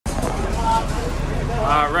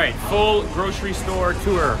right, full grocery store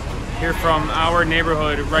tour here from our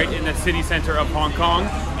neighborhood right in the city center of Hong Kong.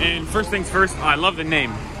 And first things first, I love the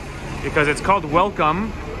name because it's called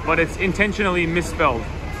Welcome, but it's intentionally misspelled.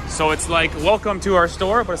 So it's like welcome to our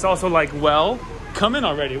store, but it's also like, well, come in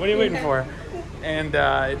already. What are you waiting for? And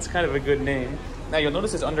it's kind of a good name. Now you'll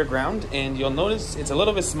notice it's underground, and you'll notice it's a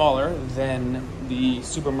little bit smaller than the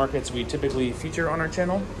supermarkets we typically feature on our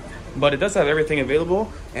channel. But it does have everything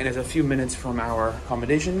available, and it's a few minutes from our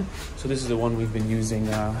accommodation. So this is the one we've been using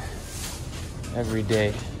every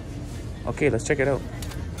day. Okay, let's check it out.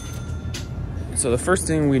 So the first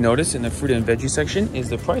thing we notice in the fruit and veggie section is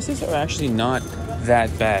the prices are actually not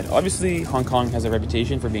that bad. Obviously, Hong Kong has a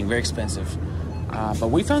reputation for being very expensive. But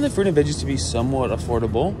we found the fruit and veggies to be somewhat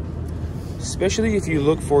affordable, especially if you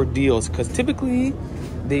look for deals, because typically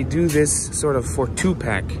they do this sort of for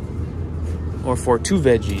 2-pack or for 2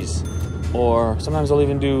 veggies, or sometimes they'll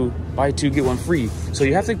even do buy 2 get 1 free. So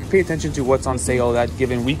you have to pay attention to what's on sale that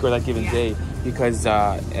given week or that given day, because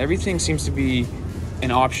everything seems to be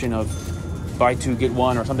an option of buy 2 get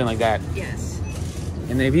 1 or something like that. Yes.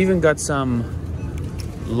 And they've even got some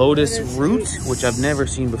lotus root, which I've never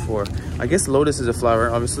seen before. I guess lotus is a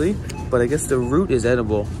flower, obviously, but I guess the root is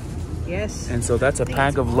edible. Yes. And so that's a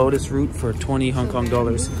pack of lotus root for 20 Hong Kong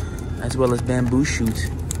dollars, as well as bamboo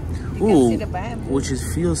shoot. Ooh, which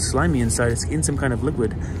feels slimy inside. It's in some kind of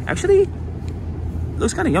liquid. Actually,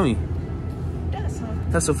 looks kind of yummy.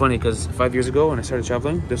 That's so funny, because 5 years ago when I started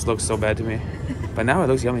traveling, this looks so bad to me. But now it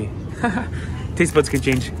looks yummy. Taste buds can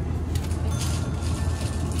change.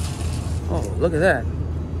 Oh, look at that.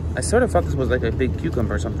 I sort of thought this was like a big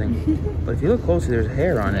cucumber or something. But if you look closer, there's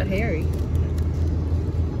hair on it. Hairy.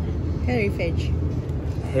 Hairy veg.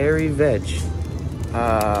 Hairy veg.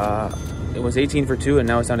 It was 18 for 2 and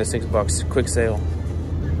now it's down to $6. Quick sale.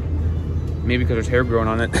 Maybe because there's hair growing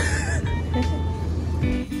on it.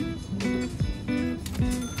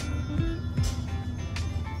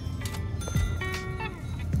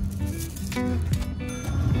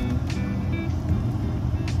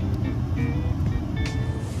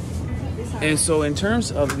 And so in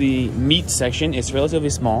terms of the meat section, it's relatively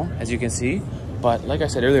small, as you can see. But like I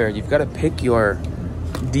said earlier, you've got to pick your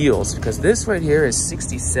deals, because this right here is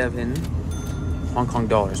 67 Hong Kong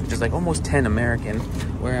dollars, which is like almost 10 American.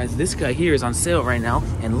 Whereas this guy here is on sale right now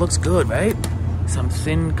and looks good, right? Some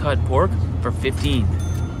thin cut pork for 15,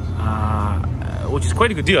 which is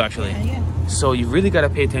quite a good deal actually. Yeah. So you really got to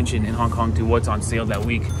pay attention in Hong Kong to what's on sale that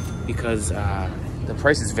week, because the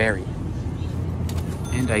prices vary.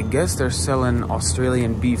 And I guess they're selling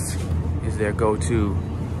Australian beef is their go-to.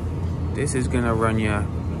 This is gonna run you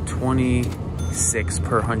 26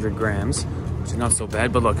 per 100 grams, which is not so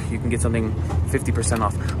bad, but look, you can get something 50%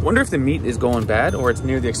 off. Wonder if the meat is going bad or it's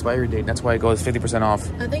near the expiry date. That's why it goes 50% off.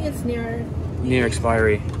 I think it's near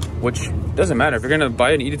expiry, which doesn't matter. If you're gonna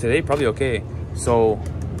buy it and eat it today, probably okay. So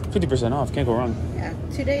 50% off, can't go wrong. Yeah,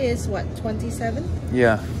 today is what, 27?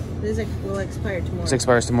 Yeah. This will expire tomorrow. This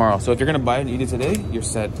expires tomorrow. So if you're gonna buy it and eat it today, you're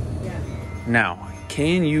set. Yeah. Now,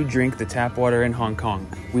 can you drink the tap water in Hong Kong?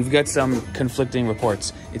 We've got some conflicting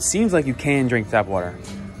reports. It seems like you can drink tap water.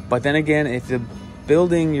 But then again, if the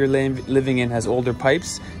building you're living in has older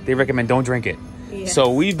pipes, they recommend don't drink it. Yes.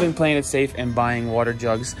 So we've been playing it safe and buying water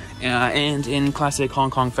jugs. And in classic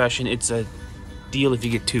Hong Kong fashion, it's a deal if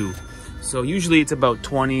you get 2. So usually it's about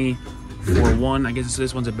 20 for 1. I guess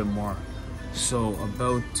this one's a bit more. So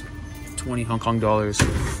about 20 Hong Kong dollars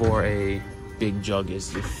for a big jug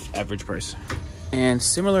is the average price. And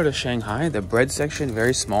similar to Shanghai, the bread section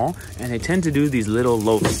very small, and they tend to do these little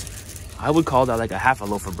loaves. I would call that like a half a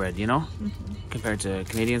loaf of bread, you know, compared to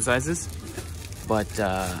Canadian sizes. But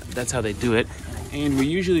that's how they do it. And we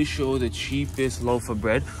usually show the cheapest loaf of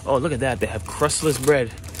bread. Oh, look at that. They have crustless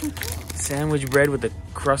bread. Sandwich bread with the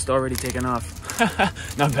crust already taken off.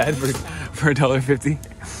 Not bad for $1.50.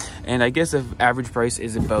 And I guess the average price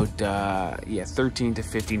is about 13 to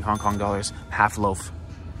 15 Hong Kong dollars, half loaf.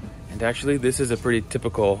 And actually, this is a pretty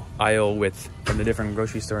typical aisle width from the different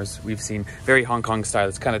grocery stores we've seen. Very Hong Kong style.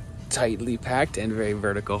 It's kind of tightly packed and very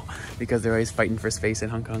vertical, because they're always fighting for space in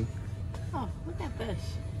Hong Kong. Oh, look at this.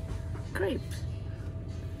 Grapes.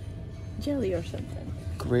 Jelly or something.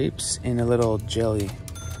 Grapes in a little jelly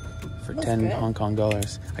for 10 good. Hong Kong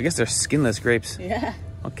dollars. I guess they're skinless grapes. Yeah.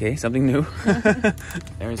 Okay, something new.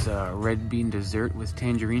 There's a red bean dessert with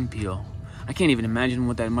tangerine peel. I can't even imagine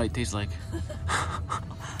what that might taste like.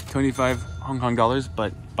 25 Hong Kong dollars,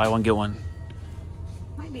 but buy 1 get 1.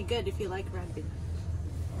 Might be good if you like red bean.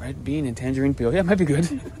 Red bean and tangerine peel, yeah, might be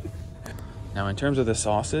good. Now in terms of the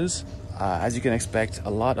sauces, As you can expect,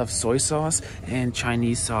 a lot of soy sauce and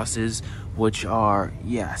Chinese sauces, which are,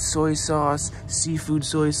 yeah, soy sauce, seafood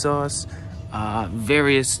soy sauce,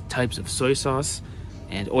 various types of soy sauce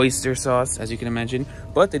and oyster sauce, as you can imagine.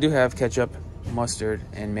 But they do have ketchup, mustard,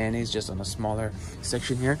 and mayonnaise just on a smaller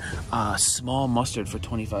section here. Small mustard for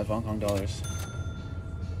 25 Hong Kong dollars.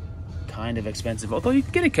 Kind of expensive, although you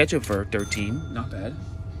can get a ketchup for 13, not bad.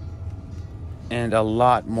 And a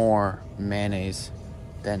lot more mayonnaise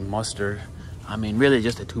than mustard. I mean, really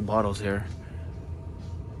just the 2 bottles here.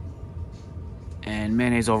 And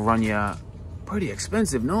mayonnaise will run you pretty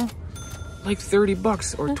expensive, no? Like 30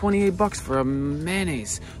 bucks or 28 bucks for a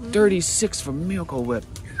mayonnaise. 36 for Miracle Whip.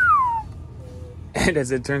 And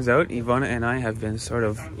as it turns out, Ivana and I have been sort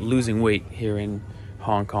of losing weight here in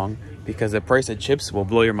Hong Kong because the price of chips will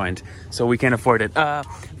blow your mind. So we can't afford it.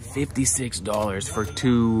 $56 for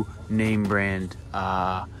 2 name brand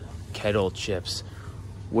kettle chips,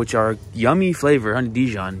 which are yummy flavor on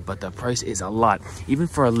Dijon, but the price is a lot. Even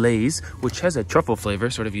for a Lay's, which has a truffle flavor,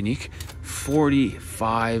 sort of unique,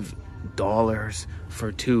 $45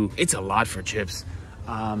 for 2. It's a lot for chips.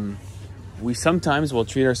 We sometimes will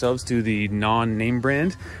treat ourselves to the non-name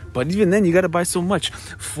brand, but even then you gotta buy so much.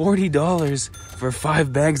 $40 for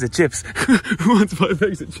 5 bags of chips. Who wants 5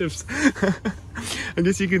 bags of chips? I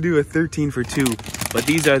guess you can do a 13 for 2, but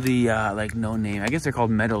these are the like no name. I guess they're called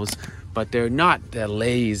Meadows, but they're not the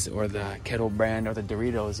Lay's or the Kettle brand or the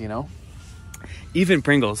Doritos, you know? Even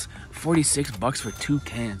Pringles, 46 bucks for 2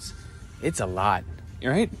 cans. It's a lot,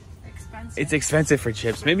 right? It's expensive for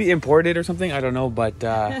chips. Maybe imported or something, I don't know, but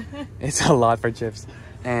it's a lot for chips.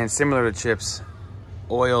 And similar to chips,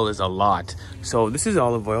 oil is a lot. So this is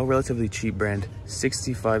olive oil, relatively cheap brand,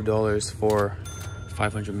 $65 for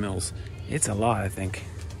 500 mils. It's a lot, I think.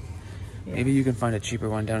 Yeah. Maybe you can find a cheaper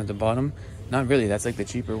one down at the bottom. Not really, that's like the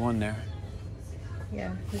cheaper one there.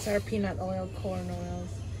 Yeah, these are peanut oil, corn oils.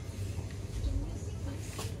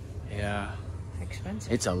 Yeah.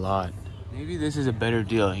 Expensive. It's a lot. Maybe this is a better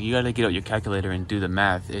deal. You gotta get out your calculator and do the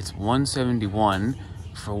math. It's $171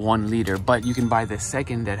 for 1 liter, but you can buy the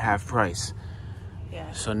second at half price. Yeah.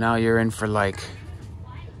 So now you're in for like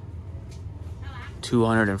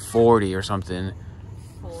 240 or something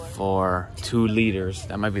for 2 liters.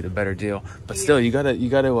 That might be the better deal. But still, you gotta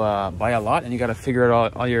buy a lot, and you gotta figure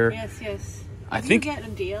out all your. Yes. I think you get a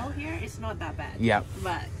deal here, it's not that bad. Yeah.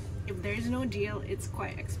 But if there's no deal, it's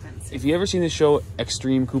quite expensive. If you ever seen the show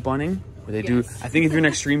Extreme Couponing, where they do, I think if you're an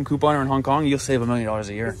extreme couponer in Hong Kong, you'll save $1 million a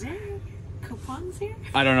year. Is there coupons here?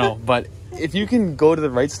 I don't know, but if you can go to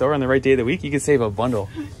the right store on the right day of the week, you can save a bundle.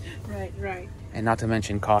 Right. And not to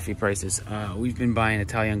mention coffee prices. We've been buying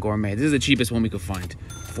Italian Gourmet. This is the cheapest one we could find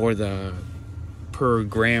for the per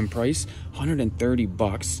gram price. 130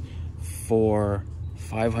 bucks for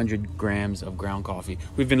 500 grams of ground coffee.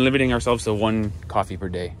 We've been limiting ourselves to 1 coffee per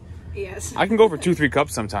day. Yes. I can go for 2-3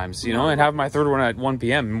 cups sometimes, you know, and have my 3rd one at 1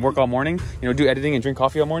 p.m. and work all morning, you know, do editing and drink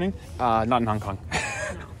coffee all morning. Not in Hong Kong.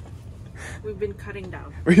 No. We've been cutting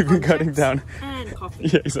down. We've been cutting down. And coffee.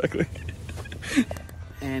 Yeah, exactly.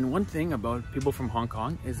 And one thing about people from Hong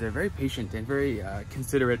Kong is they're very patient and very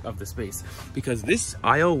considerate of the space, because this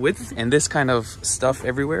aisle width and this kind of stuff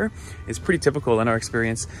everywhere is pretty typical in our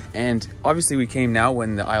experience. And obviously we came now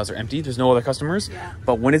when the aisles are empty, there's no other customers. Yeah.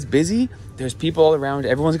 But when it's busy, there's people all around,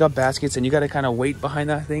 everyone's got baskets, and you got to kind of wait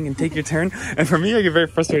behind that thing and take your turn. And for me, I get very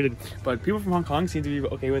frustrated. But people from Hong Kong seem to be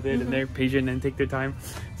okay with it, and they're patient and take their time.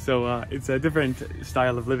 So it's a different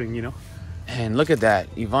style of living, you know? And look at that,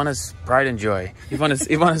 Ivana's pride and joy.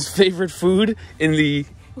 Ivana's favorite food in the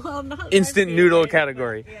instant noodle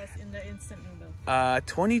category. Yes, in the instant noodle.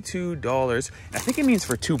 $22. I think it means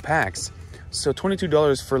for 2 packs. So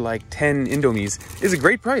 $22 for like 10 Indomies is a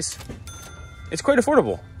great price. It's quite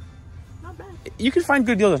affordable. Not bad. You can find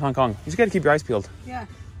good deals in Hong Kong. You just got to keep your eyes peeled. Yeah.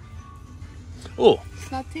 Oh,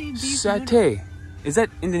 satay beef satay. Noodle. Is that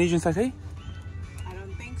Indonesian satay?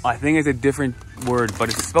 So. I think it's a different word, but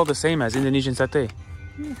it's spelled the same as Indonesian satay.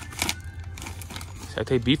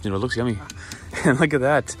 Satay beef noodle, looks yummy. And look at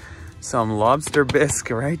that, some lobster bisque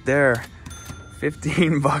right there.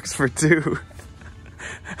 15 bucks for 2.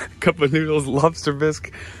 Cup of noodles, lobster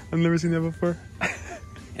bisque. I've never seen that before.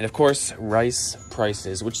 And of course, rice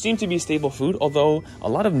prices, which seem to be staple food, although a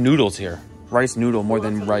lot of noodles here. Rice noodle more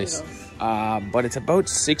than rice. But it's about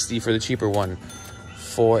 60 for the cheaper one.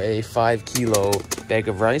 For a 5 kilo bag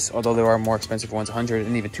of rice, although there are more expensive ones, 100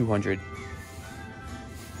 and even 200.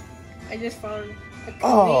 I just found a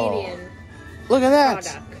Canadian look at that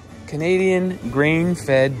product. Canadian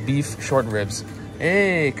grain-fed beef short ribs.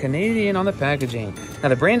 Hey, Canadian on the packaging. Now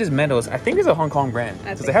the brand is Meadows. I think it's a Hong Kong brand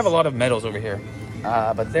because they have a lot of Meadows over here.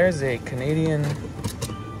 But there's a Canadian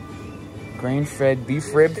Grain-fed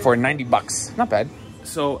beef rib for 90 bucks. Not bad.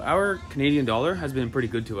 So our Canadian dollar has been pretty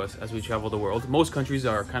good to us as we travel the world. Most countries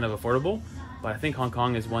are kind of affordable, but I think Hong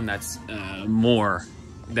Kong is one that's more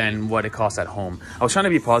than what it costs at home. I was trying to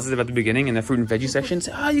be positive at the beginning in the fruit and veggie section.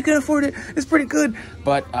 Say, oh, you can afford it. It's pretty good.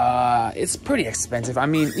 But it's pretty expensive. I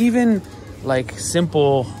mean, even like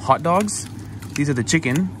simple hot dogs. These are the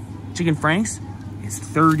chicken franks. It's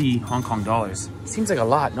 30 Hong Kong dollars. Seems like a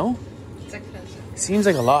lot, no? It's expensive. Seems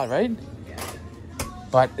like a lot, right? Yeah.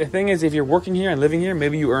 But the thing is, if you're working here and living here,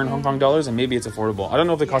 maybe you earn Hong Kong dollars and maybe it's affordable. I don't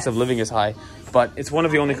know if the cost of living is high, but it's one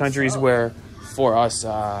of the only countries where, for us,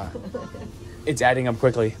 it's adding up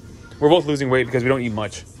quickly. We're both losing weight because we don't eat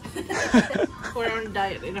much. We're on a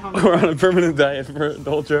diet in Hong Kong. We're on a permanent diet for the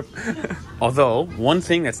whole trip. Although, one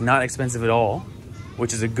thing that's not expensive at all,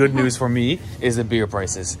 which is a good news for me, is the beer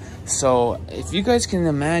prices. So, if you guys can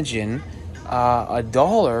imagine,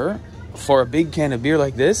 $1 for a big can of beer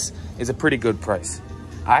like this is a pretty good price.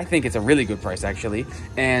 I think it's a really good price, actually.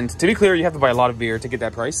 And to be clear, you have to buy a lot of beer to get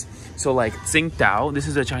that price. So, like Tsingtao, this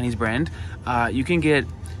is a Chinese brand. You can get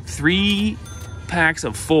 3 packs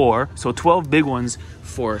of 4, so 12 big ones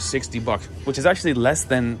for 60 bucks, which is actually less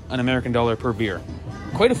than an American dollar per beer.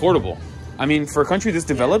 Quite affordable. I mean, for a country this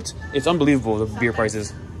developed, it's unbelievable, the beer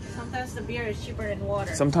prices. Sometimes the beer is cheaper than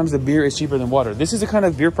water. Sometimes the beer is cheaper than water. This is the kind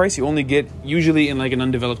of beer price you only get usually in like an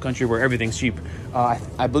undeveloped country where everything's cheap.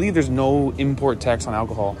 I believe there's no import tax on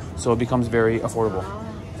alcohol, so it becomes very affordable.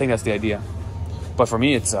 I think that's the idea. But for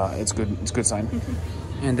me, it's good. It's a good sign.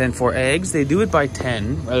 And then for eggs, they do it by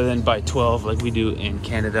 10 rather than by 12 like we do in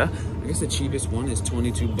Canada. I guess the cheapest one is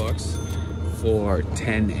 22 bucks for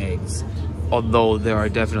 10 eggs. Although there are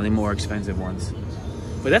definitely more expensive ones.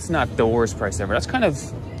 But that's not the worst price ever. That's kind of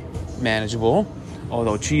manageable.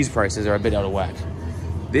 Although cheese prices are a bit out of whack.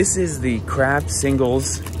 This is the Kraft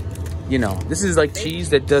Singles. You know, this is like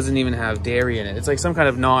cheese that doesn't even have dairy in it. It's like some kind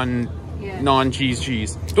of non-cheese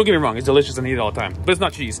cheese. Don't get me wrong, it's delicious and I eat it all the time, but it's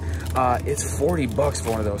not cheese. It's 40 bucks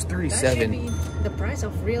for one of those, 37. That should be the price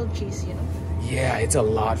of real cheese, you know? Yeah, it's a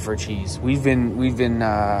lot for cheese. We've been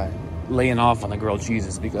laying off on the grilled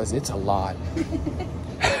cheeses because it's a lot.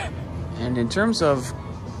 And in terms of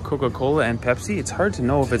Coca-Cola and Pepsi, it's hard to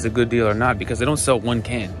know if it's a good deal or not because they don't sell one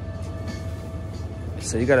can.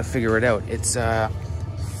 So you gotta figure it out. It's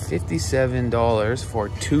 $57 for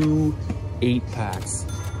 2 8-packs.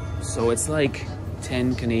 So it's like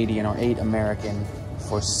 10 Canadian or 8 American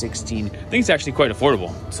for 16. I think it's actually quite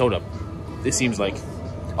affordable. Soda. It seems like.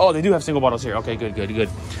 Oh, they do have single bottles here. Okay, good.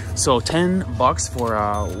 So 10 bucks for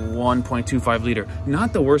a 1.25 liter.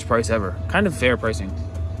 Not the worst price ever. Kind of fair pricing.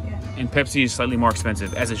 Yeah. And Pepsi is slightly more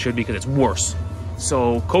expensive, as it should be because it's worse.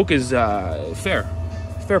 So Coke is fair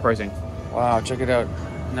pricing. Wow, check it out.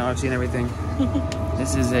 Now I've seen everything.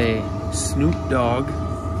 This is a Snoop Dogg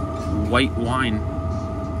white wine.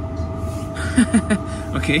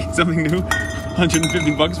 Okay, something new.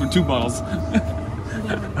 150 bucks for 2 bottles.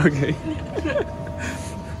 Okay.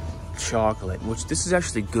 Chocolate, which this is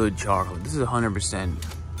actually good chocolate. This is 100%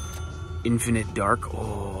 infinite dark.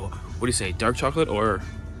 Oh, what do you say? Dark chocolate or?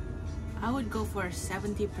 I would go for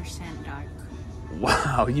 70% dark.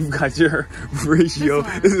 Wow, you've got your ratio.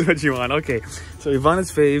 This is what you want. Okay, so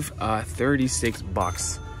Ivana's fave, 36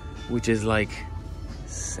 bucks, which is like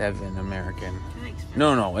 7 American.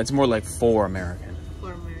 No, it's more like 4 American.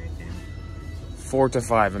 4 American. 4 to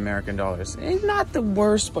 5 American dollars. It's not the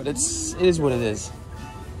worst, but it is what it is.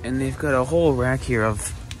 And they've got a whole rack here of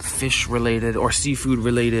fish related or seafood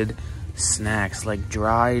related snacks, like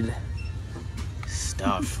dried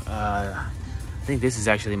stuff. I think this is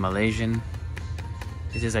actually Malaysian.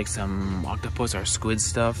 This is like some octopus or squid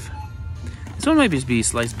stuff. This one might just be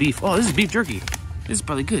sliced beef. Oh, this is beef jerky. This is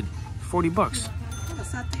probably good. 40 bucks.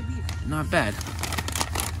 Not bad.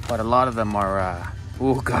 But a lot of them are,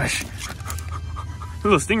 oh gosh. A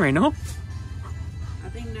little stingray, no? I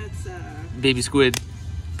think that's baby squid.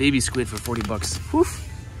 Baby squid for 40 bucks. Woof.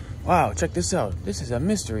 Wow, check this out. This is a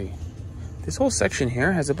mystery. This whole section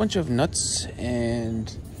here has a bunch of nuts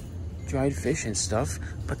and dried fish and stuff,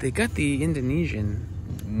 but they got the Indonesian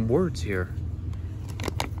words here.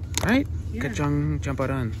 Right? Yeah. Kacang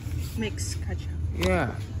campuran. mix kacang.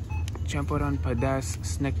 Yeah. Campuran pedas,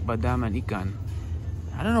 snack badam, and ikan.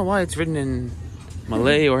 I don't know why it's written in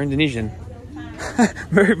Malay or Indonesian.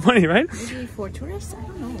 Very funny, right? Maybe for tourists? I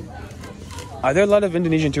don't know. Are there a lot of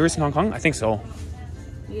Indonesian tourists in Hong Kong? I think so.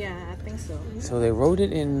 Yeah, I think so. So they wrote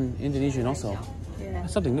it in Indonesian also. Yeah.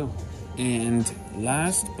 That's something new. And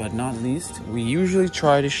last but not least, we usually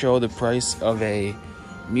try to show the price of a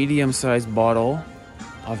medium-sized bottle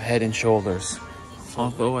of Head and Shoulders.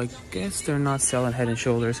 Although I guess they're not selling Head and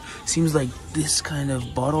Shoulders. Seems like this kind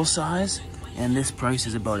of bottle size And this price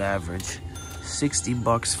is about average. 60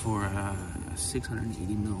 bucks for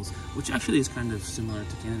 680 mils, which actually is kind of similar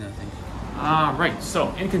to Canada, I think. Right,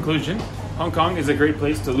 so in conclusion, Hong Kong is a great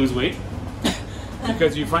place to lose weight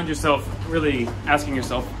because you find yourself really asking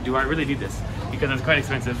yourself, do I really need this? Because it's quite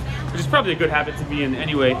expensive, which is probably a good habit to be in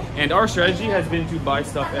anyway. And our strategy has been to buy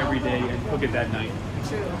stuff every day and cook it that night.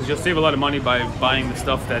 Because you'll save a lot of money by buying the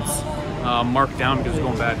stuff that's marked down because it's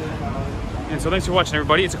going bad. And so thanks for watching,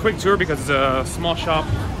 everybody. It's a quick tour because it's a small shop,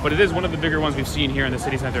 but it is one of the bigger ones we've seen here in the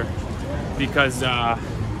city center because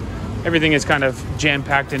everything is kind of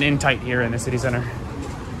jam-packed and in tight here in the city center.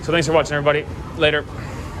 So thanks for watching, everybody. Later.